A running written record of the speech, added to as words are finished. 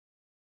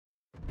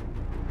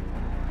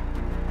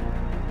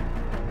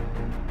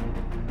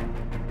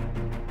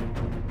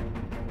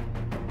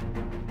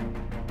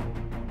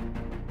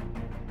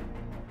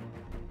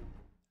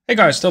Hey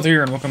guys, Stealth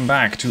here and welcome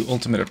back to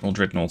Ultimate Admiral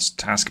Dreadnoughts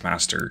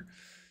Taskmaster.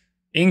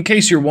 In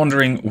case you're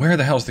wondering where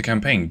the hell's the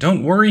campaign,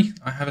 don't worry,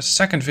 I have a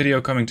second video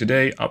coming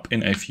today up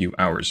in a few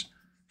hours.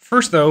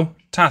 First though,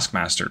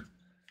 Taskmaster.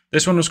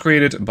 This one was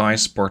created by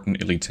Spartan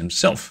Elite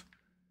himself.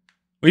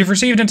 We've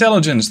received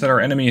intelligence that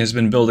our enemy has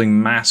been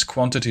building mass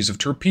quantities of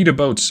torpedo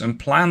boats and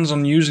plans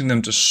on using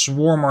them to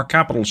swarm our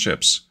capital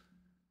ships.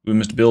 We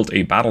must build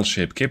a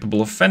battleship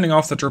capable of fending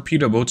off the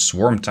Torpedo Boat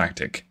Swarm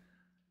Tactic.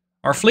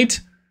 Our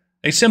fleet?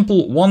 A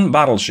simple one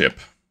battleship.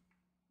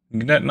 You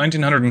can get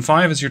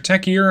 1905 as your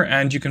tech year,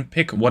 and you can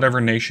pick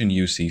whatever nation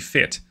you see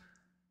fit.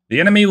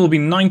 The enemy will be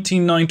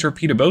 99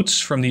 torpedo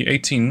boats from the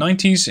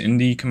 1890s in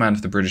the command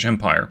of the British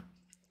Empire.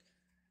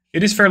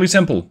 It is fairly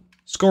simple,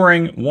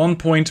 scoring 1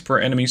 point per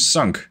enemy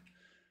sunk.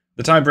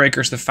 The tiebreaker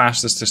is the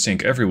fastest to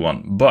sink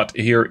everyone, but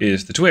here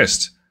is the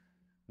twist.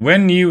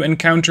 When you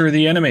encounter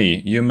the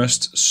enemy, you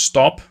must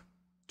stop,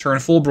 turn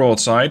full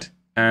broadside,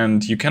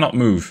 and you cannot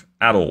move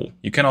at all.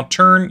 You cannot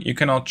turn, you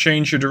cannot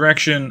change your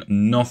direction,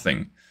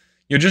 nothing.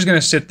 You're just going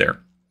to sit there.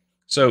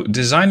 So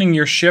designing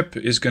your ship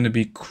is going to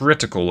be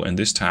critical in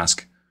this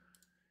task.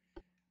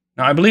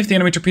 Now I believe the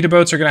enemy torpedo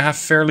boats are going to have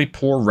fairly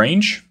poor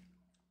range.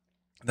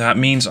 That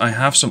means I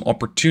have some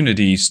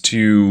opportunities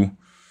to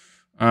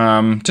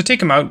take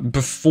them out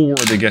before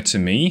they get to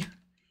me.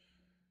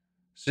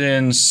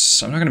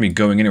 Since I'm not going to be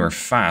going anywhere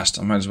fast,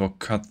 I might as well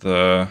cut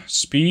the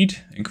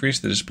speed, increase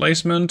the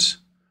displacement.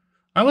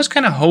 I was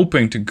kind of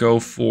hoping to go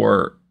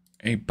for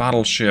a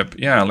battleship,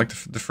 yeah, like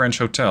the French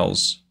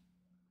hotels.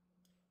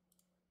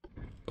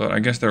 But I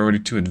guess they're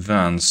already too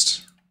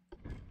advanced.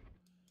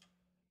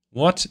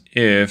 What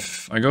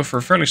if I go for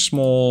a fairly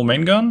small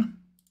main gun?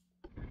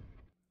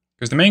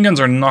 Because the main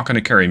guns are not going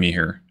to carry me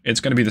here. It's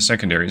going to be the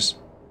secondaries.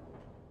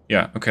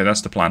 Yeah, okay,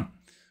 that's the plan.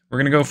 We're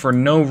going to go for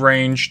no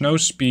range, no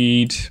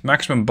speed,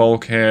 maximum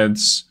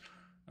bulkheads,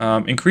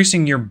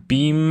 increasing your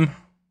beam.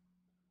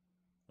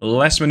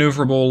 Less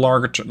maneuverable,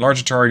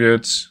 larger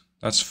targets,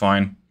 that's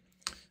fine.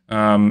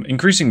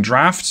 Increasing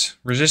draft,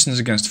 resistance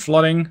against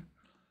flooding,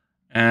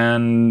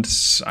 and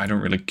I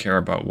don't really care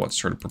about what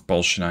sort of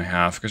propulsion I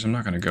have, because I'm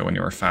not going to go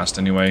anywhere fast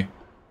anyway.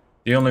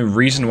 The only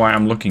reason why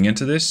I'm looking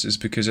into this is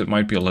because it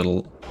might be a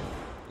little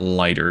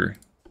lighter.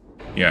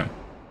 Yeah.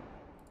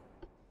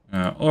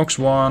 Aux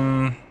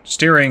 1,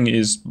 steering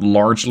is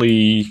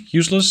largely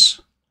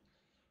useless.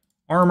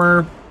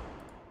 Armor.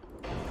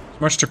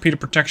 Much torpedo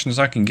protection as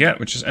I can get,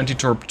 which is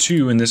anti-torp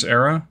 2 in this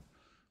era.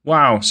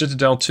 Wow,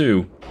 Citadel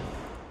 2.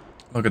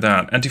 Look at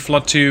that.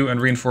 Anti-flood 2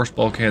 and reinforced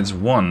bulkheads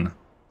 1.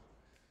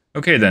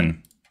 Okay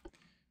then.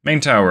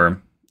 Main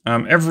tower.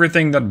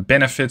 Everything that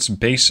benefits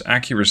base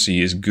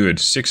accuracy is good.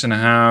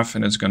 6.5,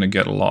 and it's going to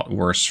get a lot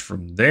worse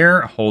from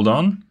there. Hold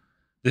on.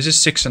 This is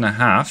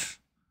 6.5.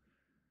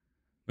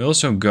 We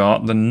also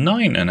got the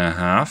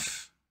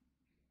 9.5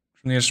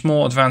 from the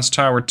small advanced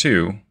tower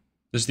 2.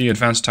 This is the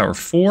advanced tower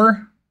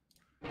 4.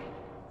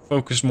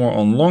 Focus more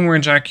on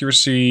long-range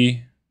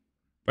accuracy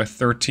by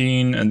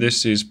 13, and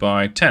this is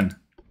by 10.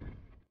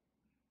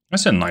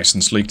 That's a nice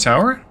and sleek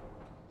tower.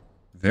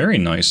 Very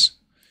nice.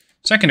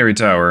 Secondary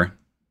tower.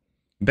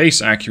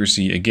 Base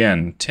accuracy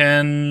again.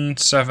 10,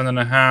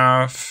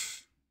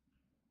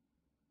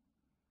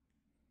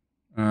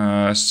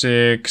 7.5.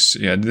 6.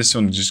 Yeah, this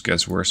one just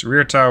gets worse.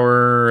 Rear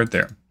tower,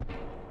 there.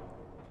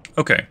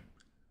 Okay.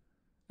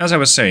 As I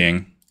was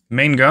saying,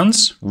 main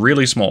guns,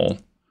 really small.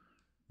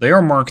 They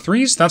are Mark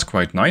IIIs, that's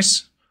quite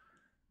nice.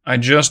 I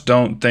just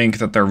don't think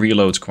that their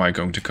reload's quite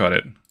going to cut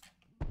it.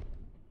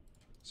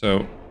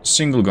 So,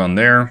 single gun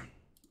there.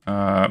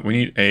 We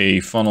need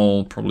a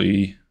funnel,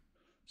 probably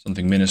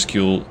something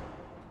minuscule.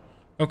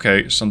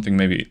 Okay, something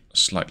maybe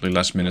slightly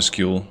less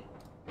minuscule.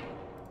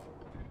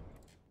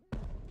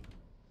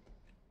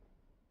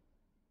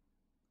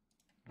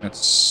 I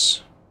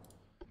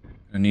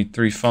need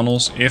 3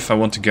 funnels if I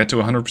want to get to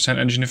 100%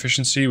 engine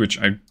efficiency, which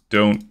I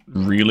don't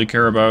really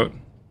care about.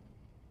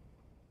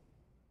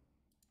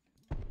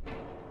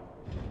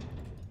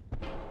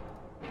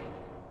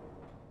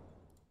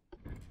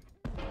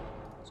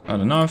 Not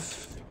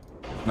enough.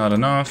 Not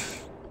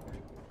enough.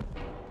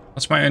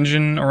 What's my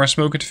engine or my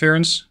smoke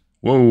interference?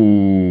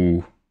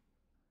 Whoa.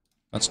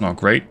 That's not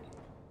great.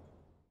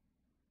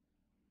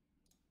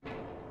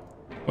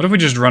 What if we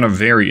just run a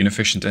very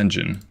inefficient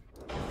engine?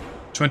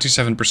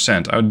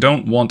 27%. I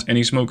don't want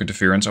any smoke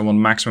interference. I want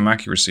maximum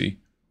accuracy.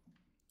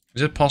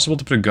 Is it possible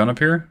to put a gun up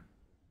here?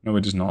 No,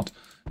 it is not.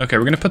 Okay,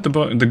 we're going to put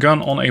the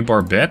gun on a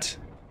barbette.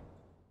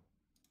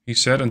 He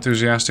said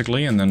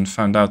enthusiastically, and then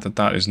found out that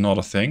that is not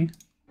a thing.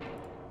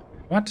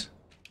 What?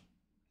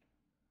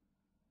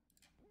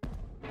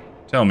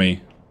 Tell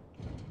me.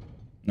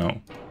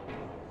 No.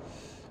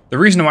 The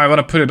reason why I want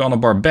to put it on a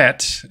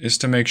barbette is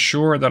to make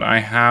sure that I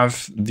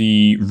have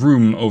the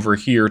room over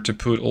here to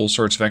put all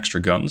sorts of extra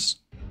guns.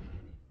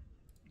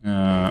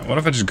 What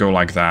if I just go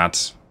like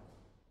that?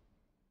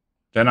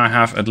 Then I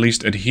have at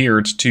least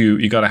adhered to,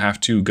 you gotta have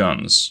 2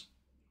 guns.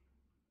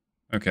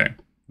 Okay.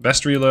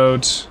 Best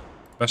reload,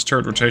 best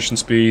turret rotation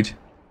speed.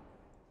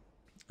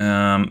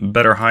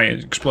 Better high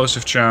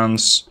explosive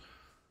chance.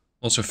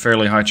 Also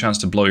fairly high chance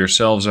to blow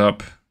yourselves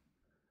up.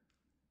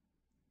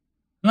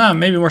 Nah,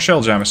 maybe more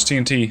shell jam. It's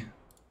TNT.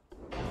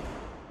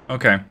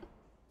 Okay.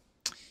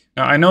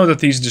 Now, I know that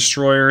these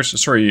destroyers,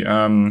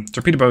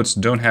 torpedo boats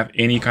don't have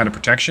any kind of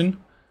protection.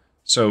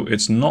 So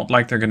it's not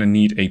like they're going to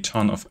need a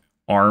ton of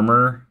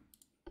armor,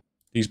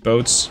 these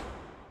boats.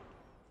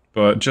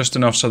 But just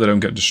enough so they don't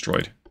get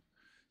destroyed.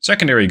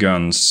 Secondary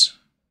guns.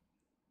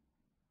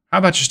 How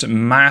about just a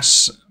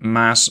mass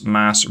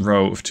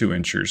row of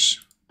 2-inchers?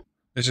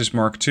 This is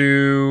Mark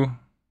II.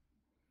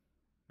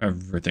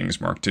 Everything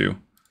is Mark II.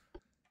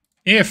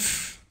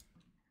 If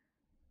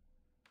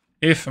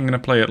I'm going to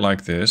play it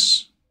like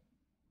this,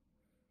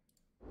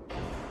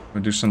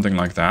 we'll do something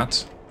like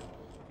that.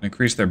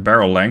 Increase their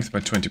barrel length by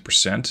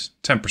 20%.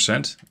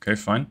 10%. Okay,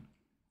 fine.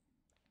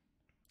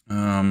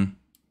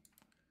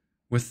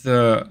 With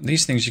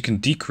these things, you can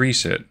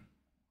decrease it.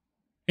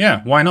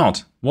 Yeah, why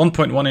not?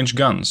 1.1-inch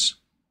guns.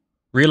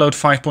 Reload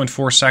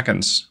 5.4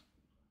 seconds.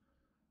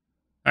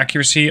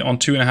 Accuracy on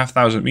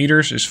 2,500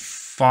 meters is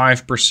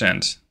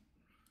 5%.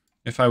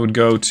 If I would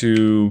go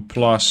to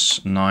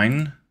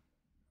 +9,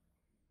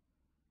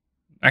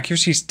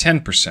 accuracy is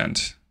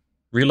 10%.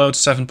 Reload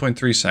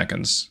 7.3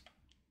 seconds.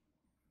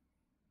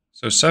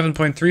 So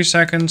 7.3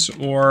 seconds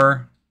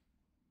or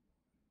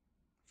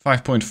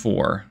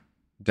 5.4.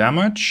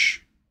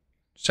 Damage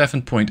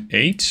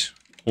 7.8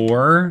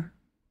 or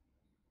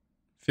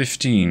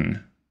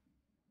 15.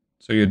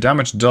 So your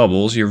damage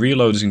doubles, your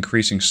reload is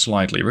increasing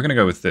slightly. We're gonna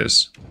go with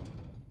this.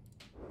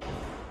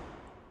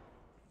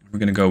 We're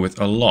gonna go with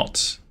a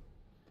lot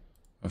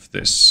of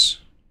this.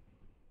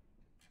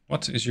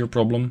 What is your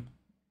problem?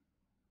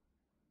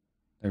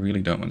 I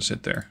really don't want to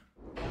sit there.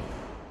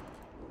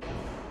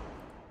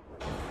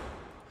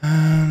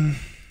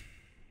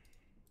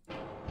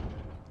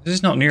 This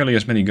is not nearly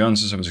as many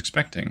guns as I was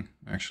expecting,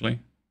 actually.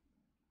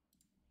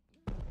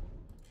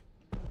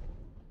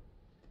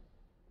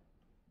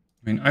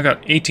 I mean, I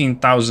got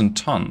 18,000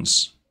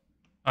 tons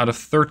out of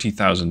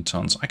 30,000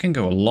 tons. I can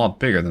go a lot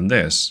bigger than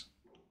this.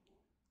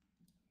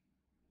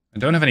 I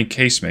don't have any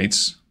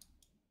casemates.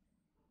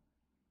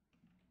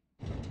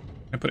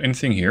 Can I put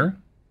anything here?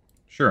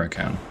 Sure I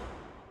can.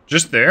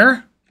 Just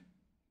there?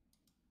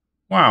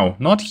 Wow,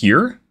 not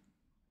here?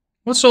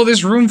 What's all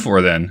this room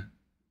for then?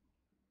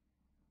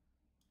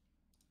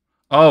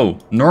 Oh,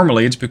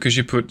 normally it's because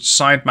you put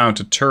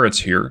side-mounted turrets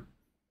here,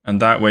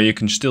 and that way you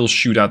can still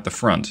shoot out the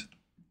front.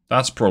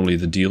 That's probably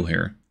the deal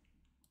here.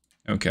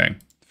 Okay,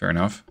 fair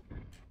enough.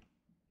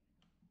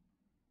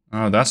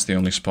 Oh, that's the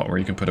only spot where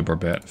you can put a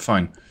barbette.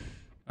 Fine.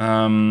 If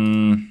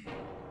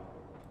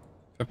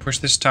I push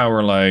this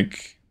tower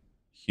like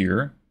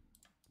here,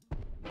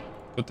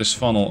 put this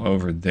funnel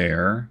over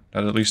there,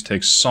 that at least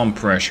takes some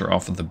pressure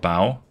off of the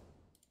bow.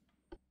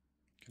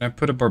 Can I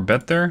put a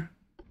barbette there?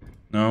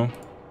 No.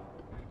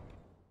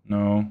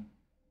 No.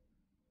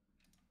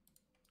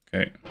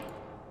 Okay.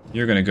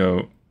 You're gonna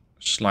go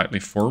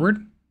slightly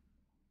forward.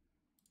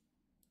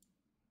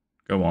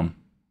 Go on.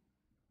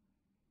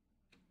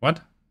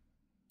 What?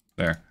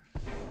 There.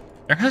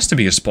 There has to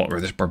be a spot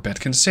where this barbette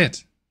can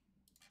sit.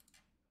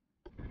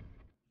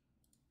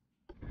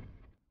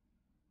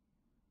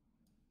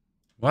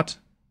 What?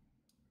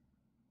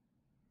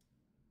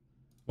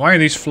 Why are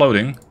these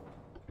floating?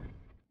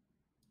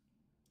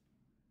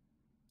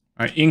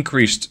 I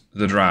increased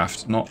the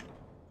draft, not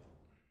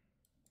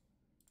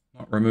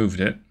removed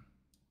it.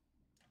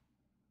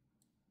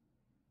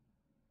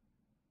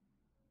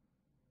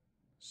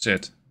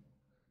 Sit.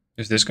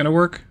 Is this gonna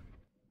work?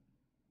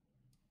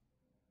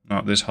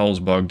 No, this hull's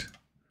bugged.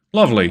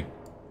 Lovely.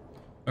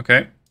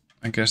 Okay.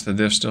 I guess the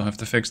divs still have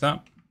to fix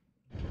that.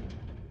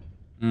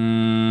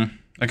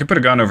 I could put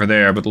a gun over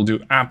there, but it'll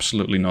do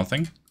absolutely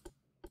nothing.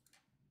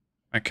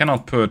 I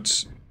cannot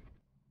put...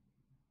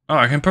 Oh,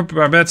 I can put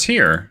barbettes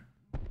here.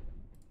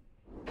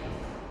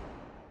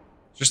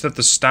 Just that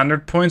the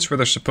standard points where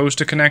they're supposed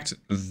to connect,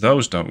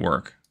 those don't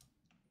work.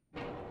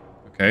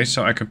 Okay,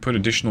 so I can put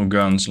additional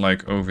guns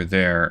like over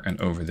there and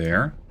over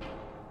there.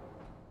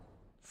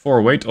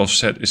 4 weight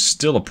offset is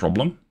still a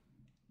problem.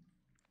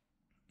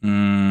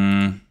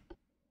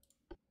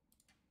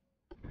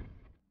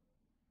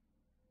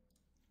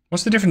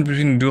 What's the difference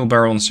between a dual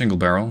barrel and a single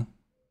barrel?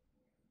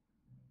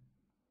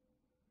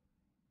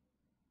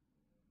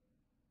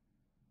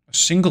 A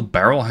single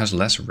barrel has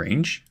less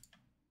range?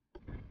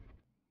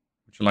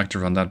 Would you like to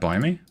run that by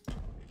me?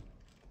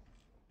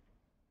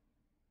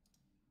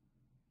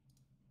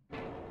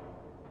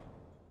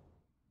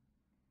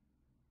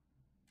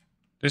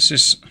 This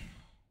is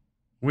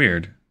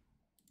weird.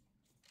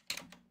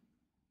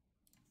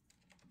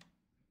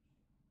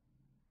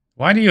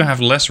 Why do you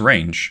have less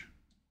range?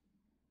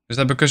 Is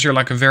that because you're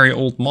like a very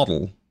old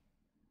model?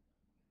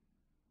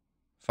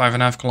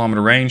 5.5 kilometer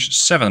range,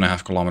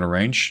 7.5 kilometer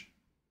range.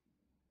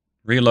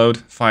 Reload,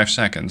 5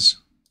 seconds.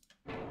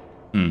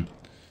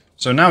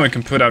 So now we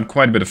can put out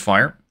quite a bit of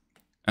fire.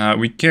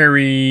 We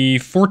carry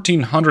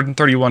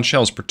 1,431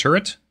 shells per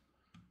turret.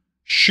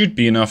 Should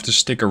be enough to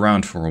stick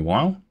around for a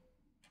while.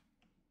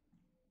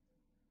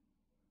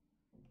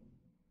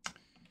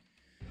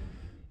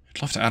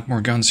 I'd love to add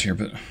more guns here,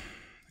 but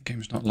the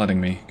game's not letting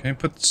me. Can I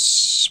put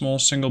small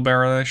single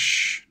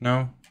barrel-ish?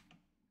 No?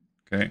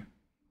 Okay.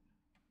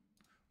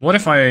 What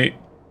if I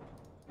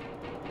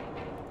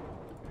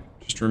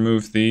just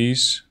remove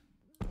these?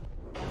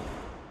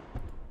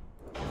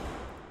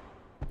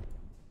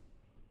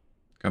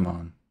 Come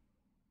on.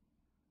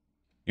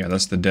 Yeah,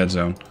 that's the dead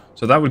zone.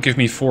 So that would give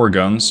me 4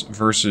 guns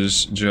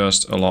versus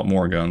just a lot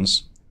more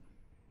guns.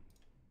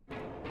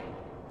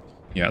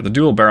 Yeah, the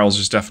dual barrels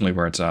is definitely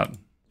where it's at.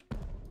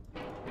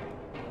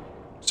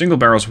 Single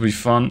barrels would be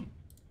fun,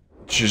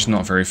 just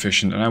not very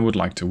efficient, and I would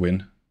like to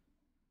win.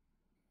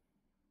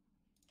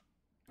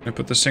 Can I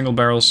put the single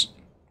barrels?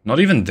 Not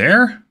even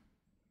there?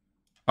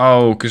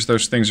 Oh, because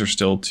those things are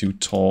still too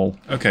tall.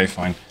 Okay,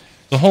 fine.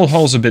 The whole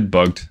hull's a bit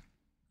bugged.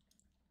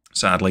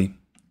 Sadly.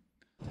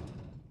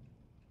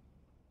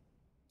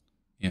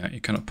 Yeah,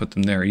 you cannot put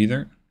them there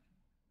either.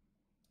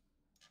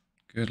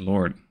 Good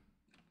lord.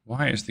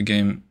 Why is the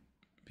game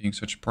being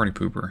such a party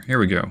pooper? Here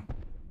we go.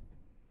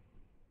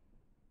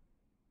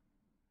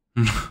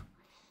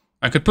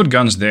 I could put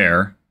guns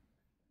there.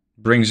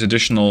 Brings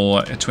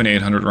additional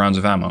 2,800 rounds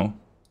of ammo.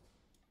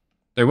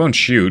 They won't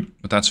shoot,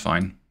 but that's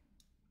fine.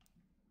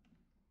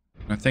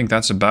 I think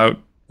that's about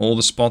all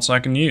the spots I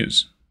can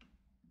use.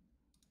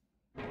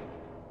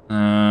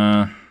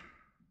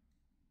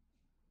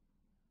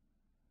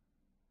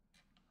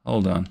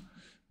 Hold on.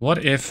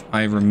 What if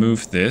I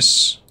remove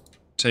this,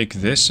 take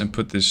this and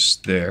put this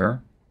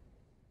there?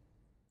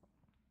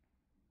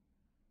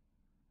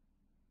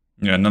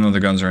 Yeah, none of the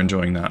guns are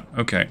enjoying that.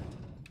 Okay.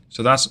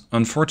 So that's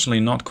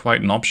unfortunately not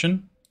quite an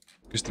option.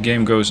 Because the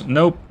game goes,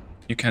 nope,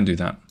 you can't do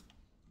that.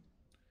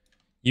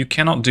 You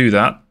cannot do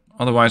that.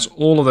 Otherwise,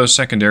 all of those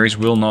secondaries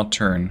will not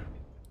turn.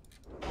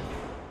 So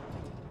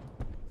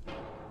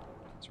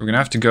we're going to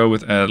have to go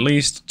with at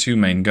least 2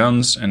 main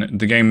guns. And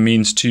the game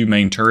means 2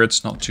 main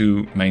turrets, not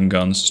 2 main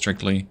guns,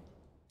 strictly.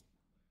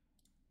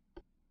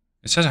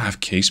 It says I have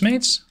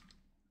casemates?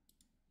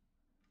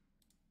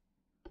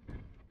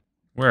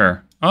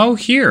 Where? Oh,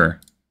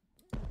 here!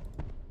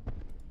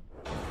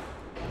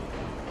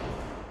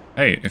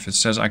 Hey, if it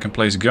says I can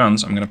place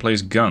guns, I'm going to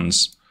place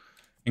guns.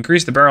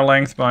 Increase the barrel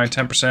length by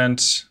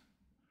 10%.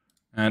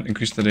 And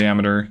increase the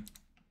diameter.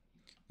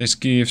 This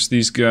gives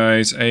these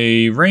guys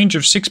a range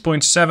of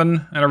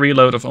 6.7 and a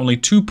reload of only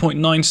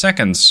 2.9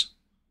 seconds.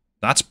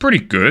 That's pretty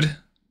good.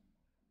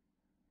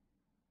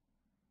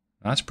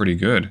 That's pretty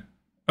good.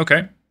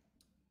 Okay.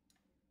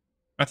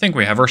 I think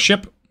we have our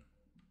ship.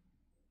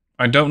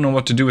 I don't know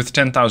what to do with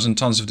 10,000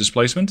 tons of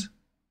displacement.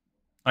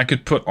 I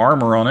could put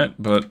armor on it,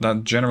 but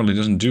that generally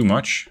doesn't do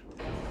much.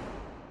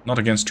 Not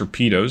against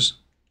torpedoes.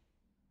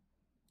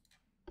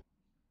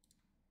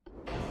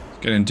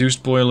 Get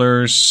induced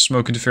boilers.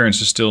 Smoke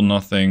interference is still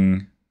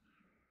nothing.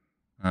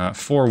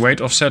 4 weight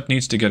offset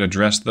needs to get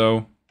addressed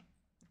though.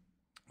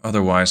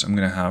 Otherwise I'm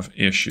going to have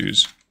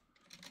issues.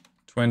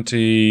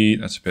 20,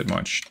 that's a bit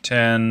much.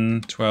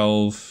 10,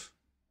 12,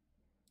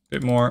 a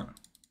bit more.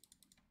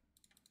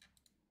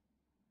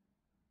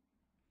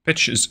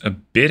 Pitch is a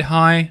bit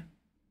high. A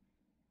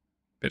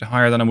bit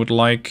higher than I would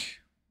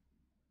like.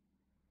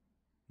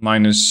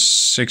 Minus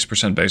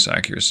 6% base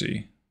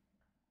accuracy.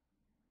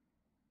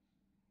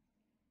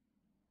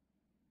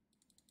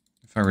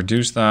 If I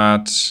reduce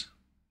that,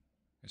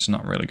 it's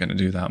not really going to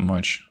do that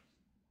much.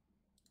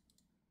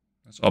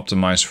 Let's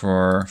optimize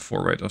for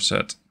 4 weight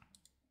offset.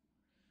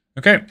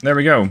 Okay, there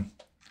we go.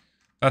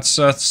 That's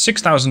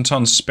 6,000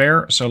 tons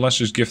spare, so let's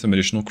just give them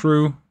additional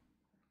crew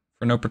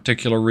for no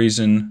particular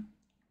reason.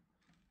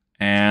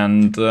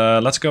 And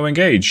let's go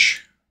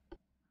engage.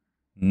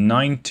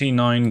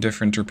 99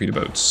 different torpedo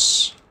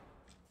boats.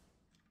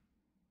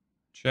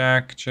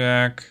 Check,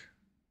 check.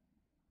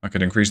 I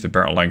could increase the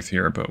barrel length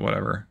here, but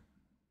whatever.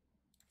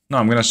 No,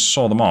 I'm gonna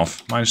saw them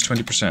off. Minus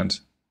 20%.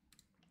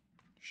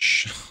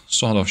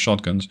 Sawed off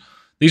shotguns.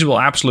 These will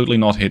absolutely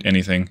not hit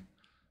anything.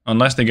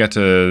 Unless they get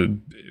to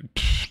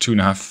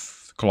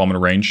 2.5 kilometer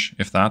range,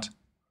 if that.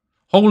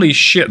 Holy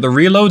shit, the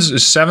reloads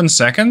is 7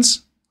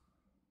 seconds?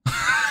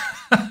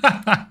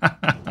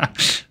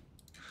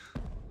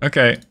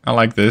 Okay, I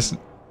like this.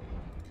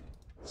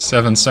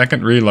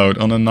 7-second reload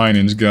on a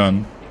 9-inch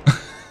gun.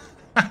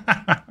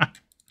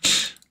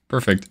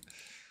 Perfect.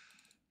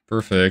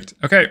 Perfect.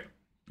 Okay.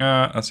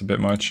 That's a bit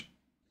much.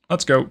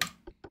 Let's go.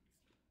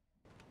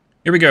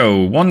 Here we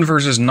go. 1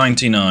 versus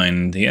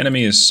 99. The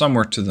enemy is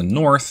somewhere to the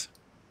north.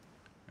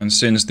 And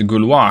since the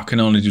Gaulois can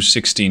only do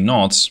 16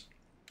 knots,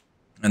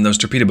 and those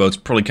torpedo boats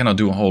probably cannot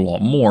do a whole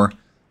lot more,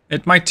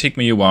 it might take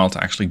me a while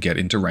to actually get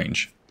into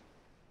range.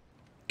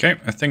 Okay,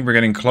 I think we're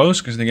getting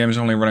close, because the game is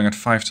only running at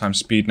 5 times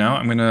speed now.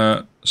 I'm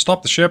gonna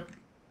stop the ship.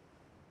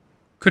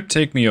 Could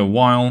take me a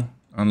while,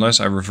 unless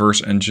I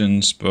reverse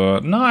engines,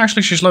 but no,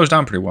 actually she slows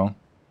down pretty well.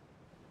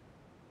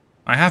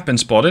 I have been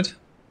spotted.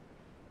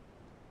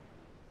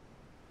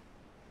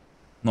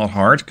 Not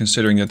hard,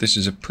 considering that this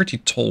is a pretty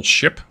tall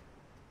ship.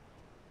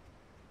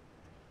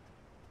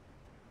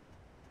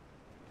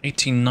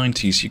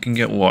 1890s, you can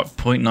get what,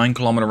 0.9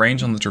 kilometer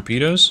range on the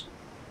torpedoes?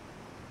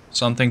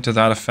 Something to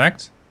that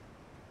effect.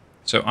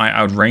 So I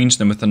outranged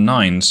them with the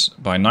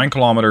 9s by 9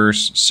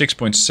 kilometers,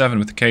 6.7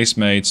 with the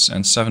casemates,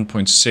 and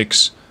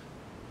 7.6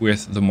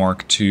 with the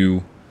Mark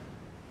II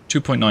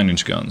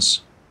 2.9-inch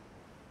guns.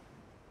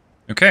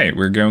 Okay,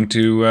 we're going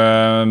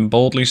to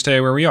boldly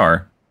stay where we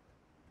are.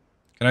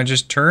 Can I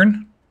just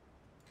turn?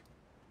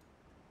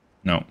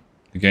 No,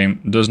 the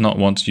game does not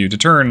want you to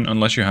turn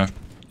unless you have...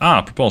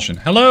 Ah, propulsion.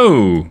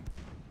 Hello!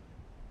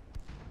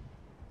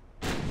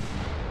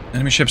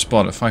 Enemy ship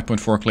spotted,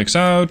 5.4 clicks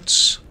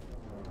out.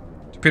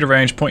 Torpedo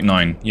range,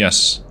 0.9,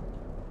 yes.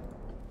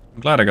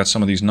 I'm glad I got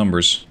some of these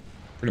numbers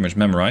pretty much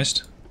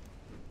memorized.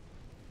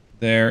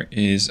 There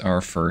is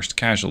our first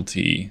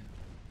casualty.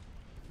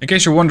 In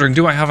case you're wondering,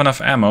 do I have enough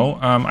ammo?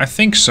 I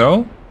think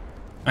so.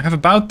 I have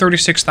about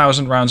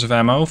 36,000 rounds of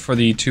ammo for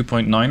the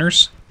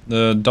 2.9ers,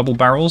 the double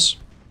barrels.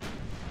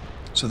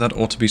 So that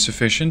ought to be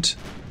sufficient.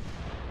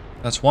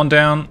 That's one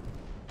down.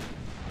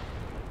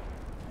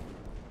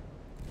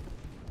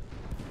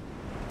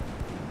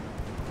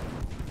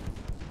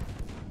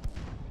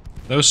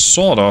 Those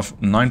sawed-off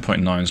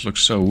 9.9s look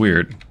so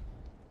weird.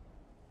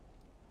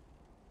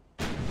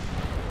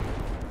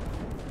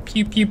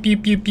 Pew pew pew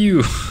pew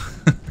pew.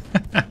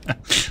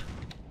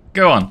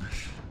 Go on.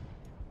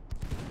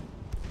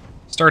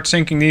 Start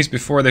sinking these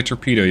before they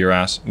torpedo your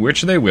ass,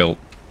 which they will.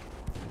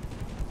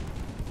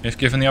 If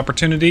given the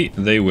opportunity,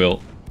 they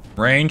will.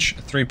 Range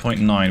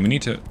 3.9. We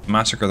need to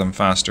massacre them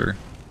faster.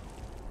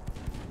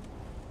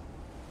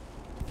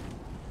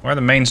 Why are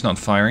the mains not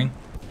firing?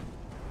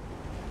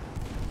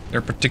 Is there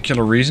a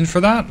particular reason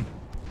for that?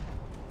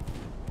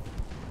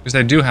 Because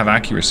they do have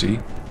accuracy.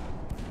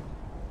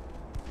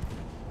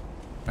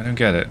 I don't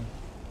get it.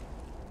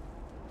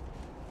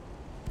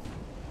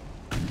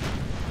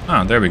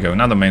 Ah, there we go.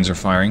 Now the mains are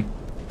firing.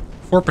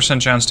 4%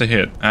 chance to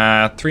hit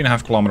at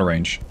 3.5 kilometer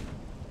range.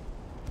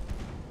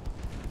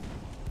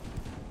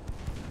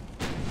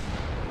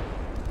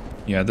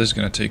 Yeah, this is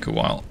gonna take a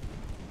while.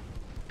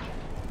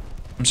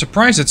 I'm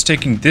surprised it's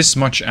taking this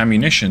much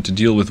ammunition to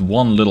deal with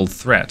one little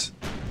threat.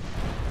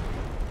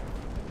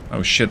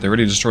 Oh shit, they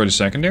already destroyed a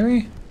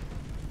secondary?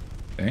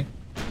 Okay.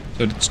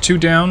 So it's 2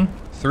 down,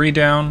 3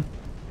 down.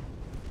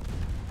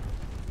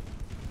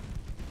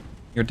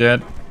 You're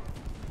dead.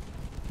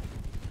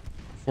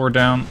 4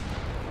 down.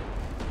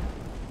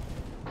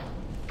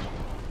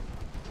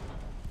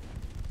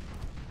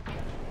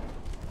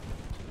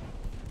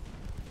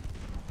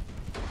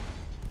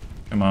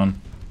 Come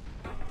on.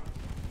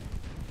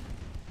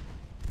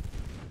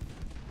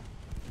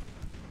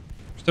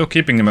 Still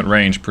keeping them at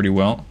range pretty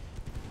well.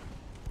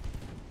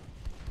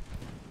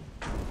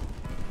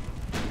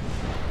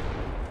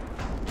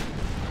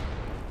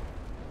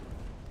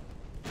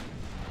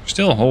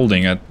 Still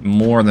holding at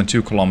more than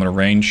 2 kilometer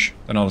range.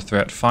 They're not a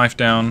threat. 5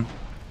 down.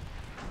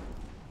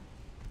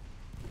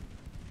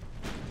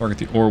 Target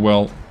the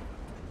Orwell.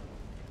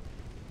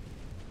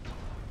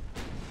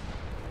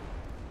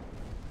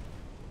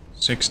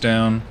 Six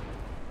down.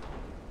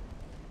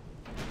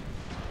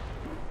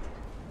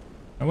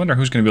 I wonder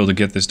who's going to be able to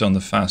get this done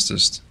the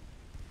fastest.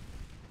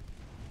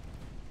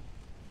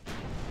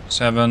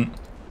 7.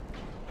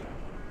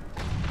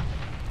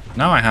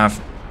 Now I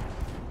have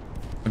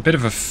a bit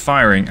of a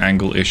firing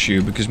angle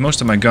issue because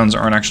most of my guns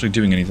aren't actually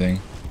doing anything.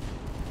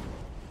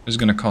 This is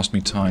going to cost me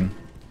time.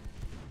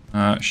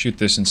 Shoot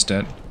this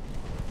instead.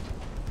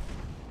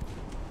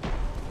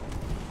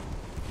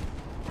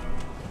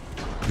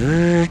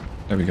 There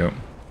we go.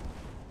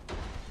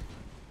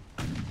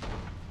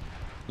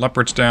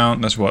 Leopard's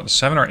down. That's what,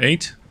 7 or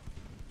 8?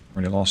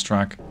 Already lost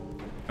track.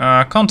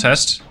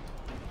 Contest.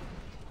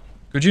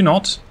 Could you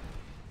not?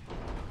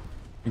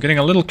 You're getting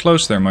a little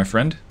close there, my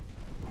friend.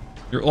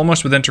 You're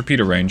almost within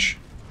torpedo range.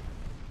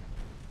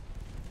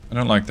 I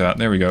don't like that.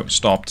 There we go.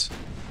 Stopped.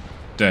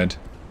 Dead.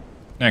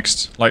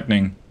 Next.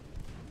 Lightning.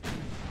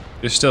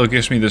 This still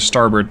gives me the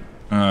starboard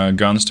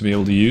guns to be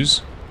able to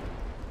use.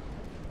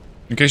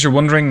 In case you're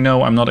wondering,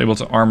 no, I'm not able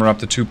to armor up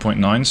the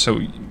 2.9, so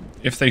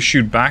if they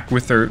shoot back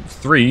with their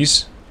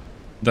 3s,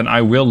 then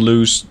I will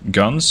lose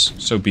guns,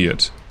 so be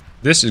it.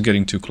 This is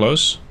getting too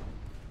close.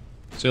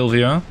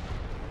 Sylvia.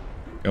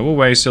 Go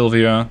away,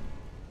 Sylvia.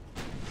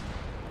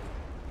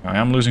 I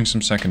am losing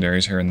some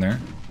secondaries here and there.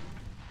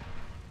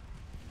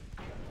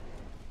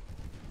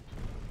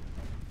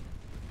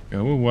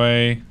 Go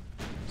away.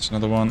 That's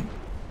another one.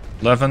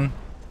 11.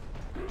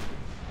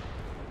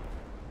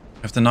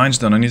 Have the 9s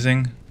done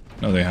anything?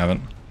 No, they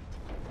haven't.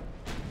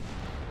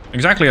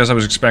 Exactly as I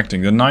was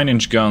expecting. The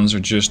 9-inch guns are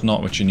just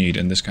not what you need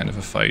in this kind of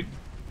a fight.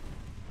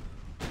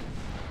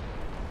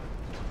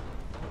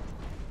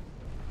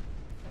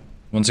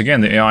 Once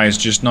again, the AI is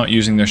just not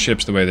using their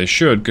ships the way they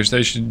should, because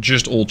they should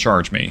just all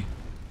charge me.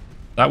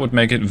 That would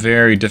make it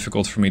very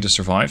difficult for me to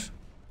survive,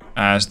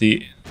 as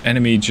the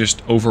enemy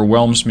just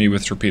overwhelms me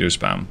with torpedo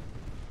spam.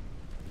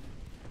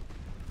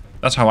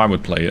 That's how I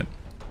would play it.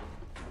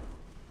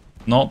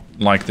 Not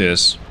like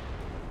this.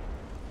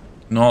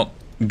 Not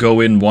go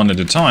in one at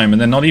a time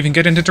and then not even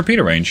get into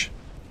torpedo range.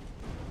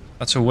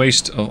 That's a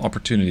waste of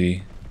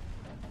opportunity.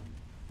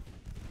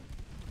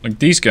 Like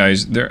these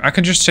guys, I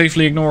could just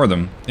safely ignore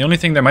them. The only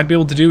thing they might be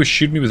able to do is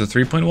shoot me with a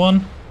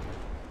 3.1.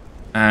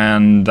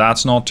 And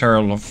that's not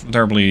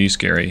terribly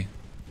scary.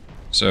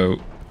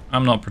 So,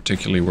 I'm not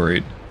particularly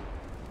worried.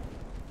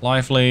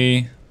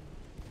 Lively.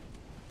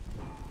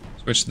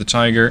 Switch to the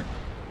Tiger.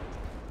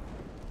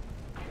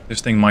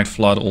 This thing might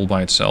flood all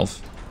by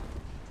itself.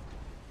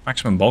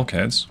 Maximum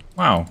bulkheads.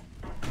 Wow.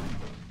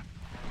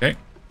 Okay.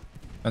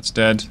 That's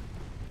dead.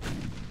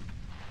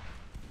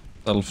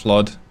 That'll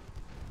flood.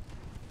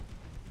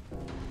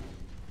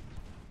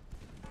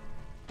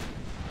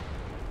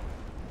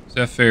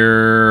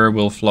 Zephyr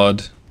will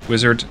flood.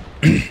 Wizard.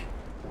 I'm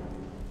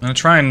gonna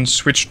try and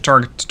switch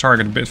target to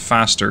target a bit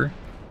faster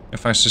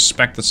if I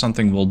suspect that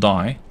something will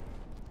die.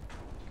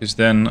 Because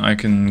then I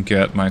can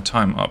get my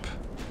time up.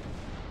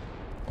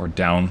 Or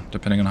down,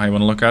 depending on how you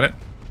want to look at it.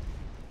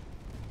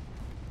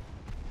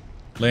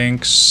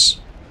 Lynx.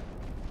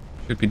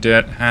 Should be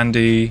dead.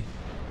 Handy.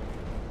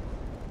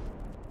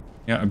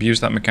 Yeah, abuse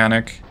that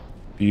mechanic.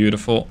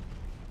 Beautiful.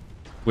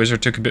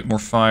 Wizard took a bit more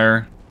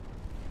fire.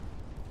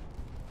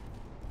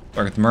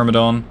 Target the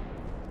Myrmidon.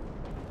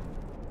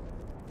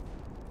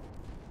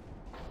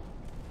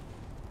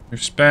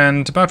 We've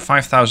spent about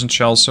 5,000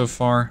 shells so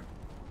far.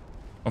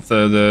 Of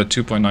the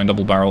 2.9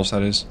 double barrels,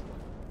 that is.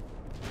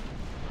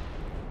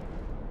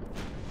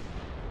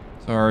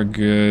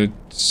 Target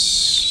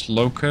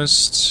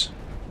Locusts.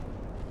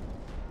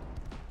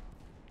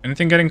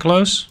 Anything getting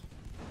close?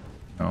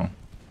 No.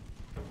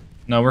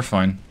 No, we're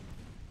fine.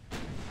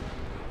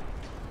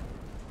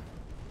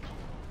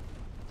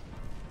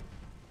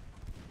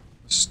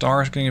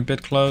 Star's getting a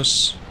bit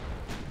close.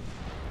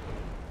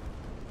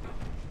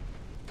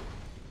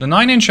 The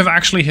 9-inch have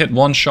actually hit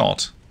one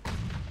shot.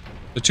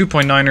 The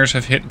 2.9ers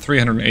have hit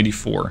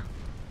 384.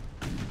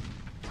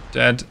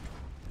 Dead.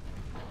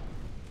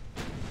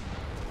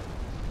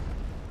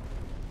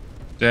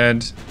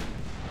 Dead.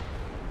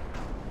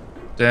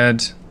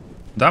 Dead.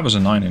 That was a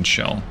 9-inch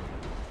shell.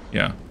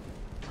 Yeah.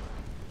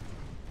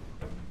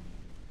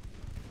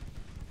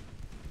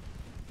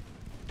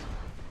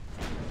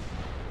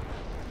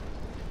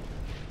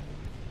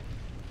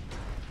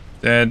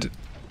 Dead.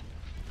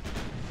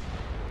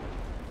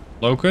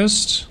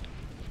 Locust.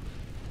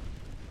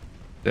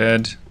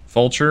 Dead.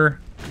 Vulture.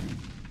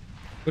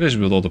 What is it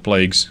with all the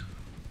plagues?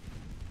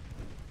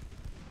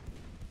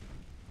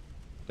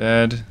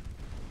 Dead.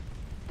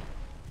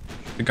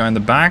 The guy in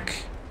the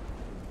back.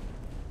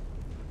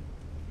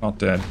 Not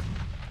dead.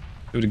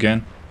 Do it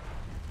again.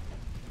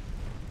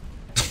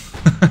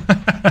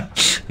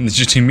 And they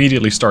just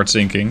immediately start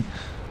sinking.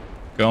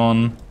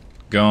 Gone.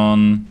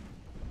 Gone.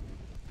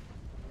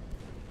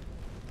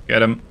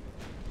 Get him.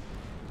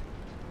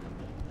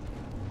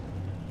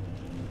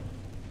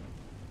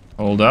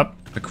 Hold up.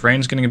 The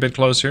crane's getting a bit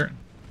close here.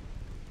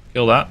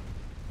 Kill that.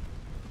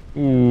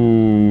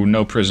 Ooh,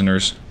 no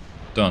prisoners.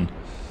 Done.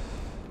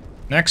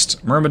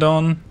 Next,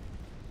 Myrmidon.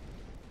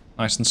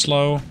 Nice and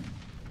slow.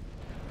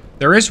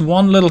 There is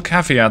one little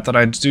caveat that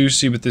I do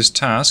see with this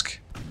task,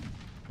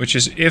 which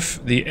is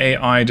if the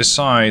AI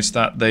decides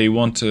that they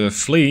want to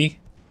flee,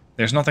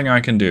 there's nothing I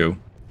can do.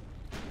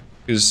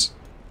 Because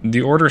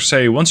the orders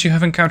say, once you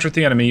have encountered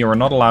the enemy, you are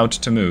not allowed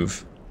to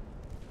move.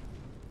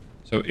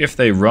 So if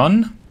they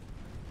run,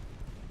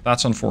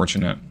 that's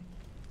unfortunate.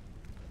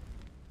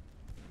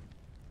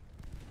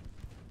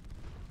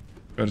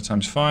 Go to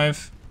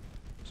 ×5.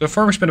 So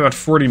far we spent about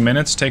 40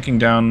 minutes taking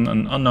down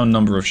an unknown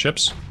number of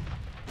ships.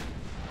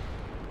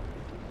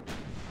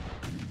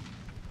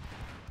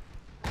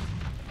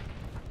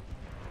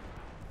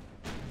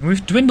 And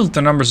we've dwindled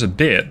the numbers a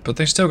bit, but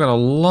they still got a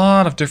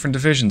lot of different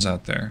divisions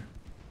out there.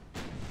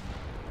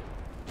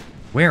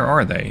 Where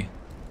are they?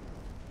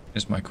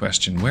 Is my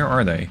question. Where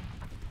are they?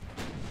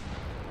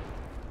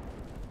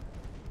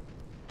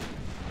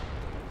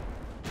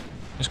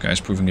 This guy's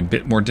proving a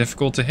bit more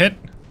difficult to hit.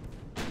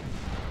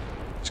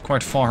 He's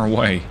quite far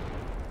away.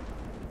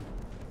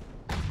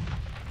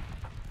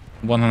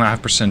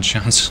 1.5%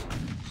 chance.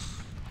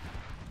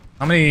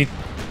 How many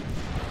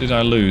did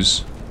I lose?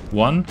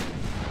 1,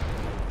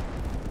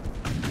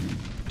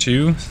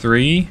 2,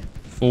 3,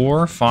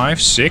 4,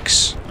 5,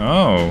 6.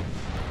 Oh.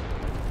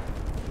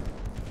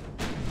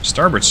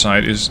 Starboard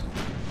side is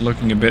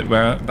looking a bit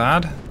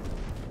bad.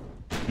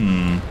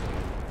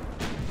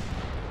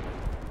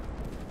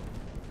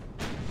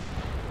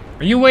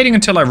 Are you waiting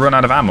until I run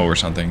out of ammo or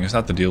something? Is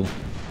that the deal?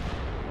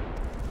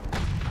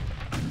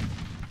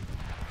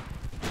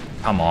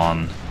 Come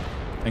on.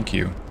 Thank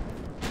you.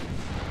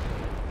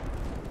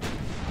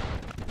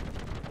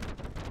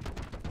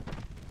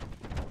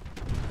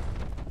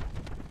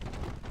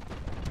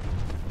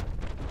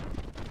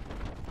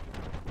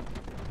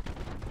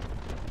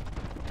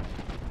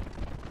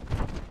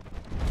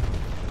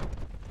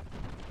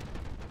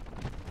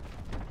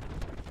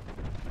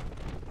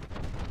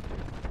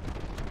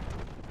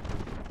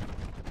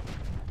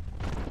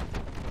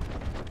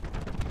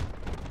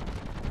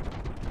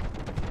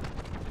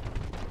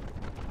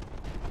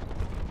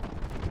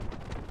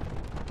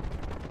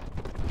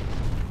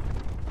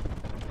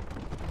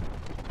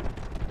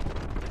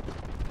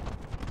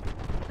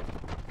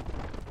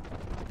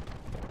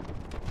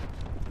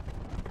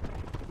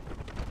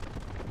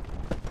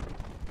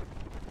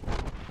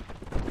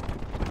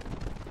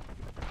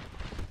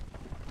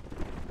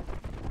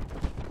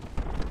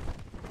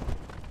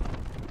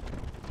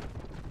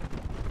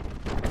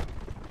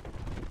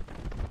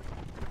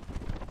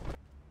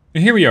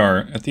 here we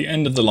are at the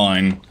end of the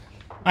line.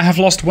 I have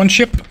lost 1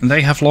 ship, and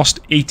they have lost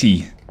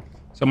 80.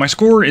 So my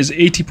score is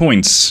 80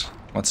 points.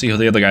 Let's see how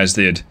the other guys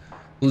did.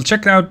 We'll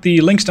check out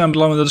the links down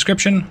below in the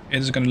description. It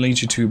is going to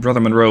lead you to Brother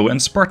Monroe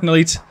and Spartan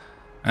Elite.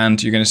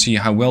 And you're going to see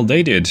how well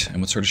they did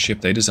and what sort of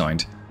ship they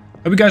designed.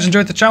 Hope you guys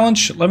enjoyed the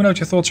challenge. Let me know what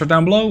your thoughts are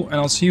down below, and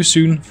I'll see you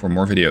soon for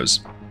more videos.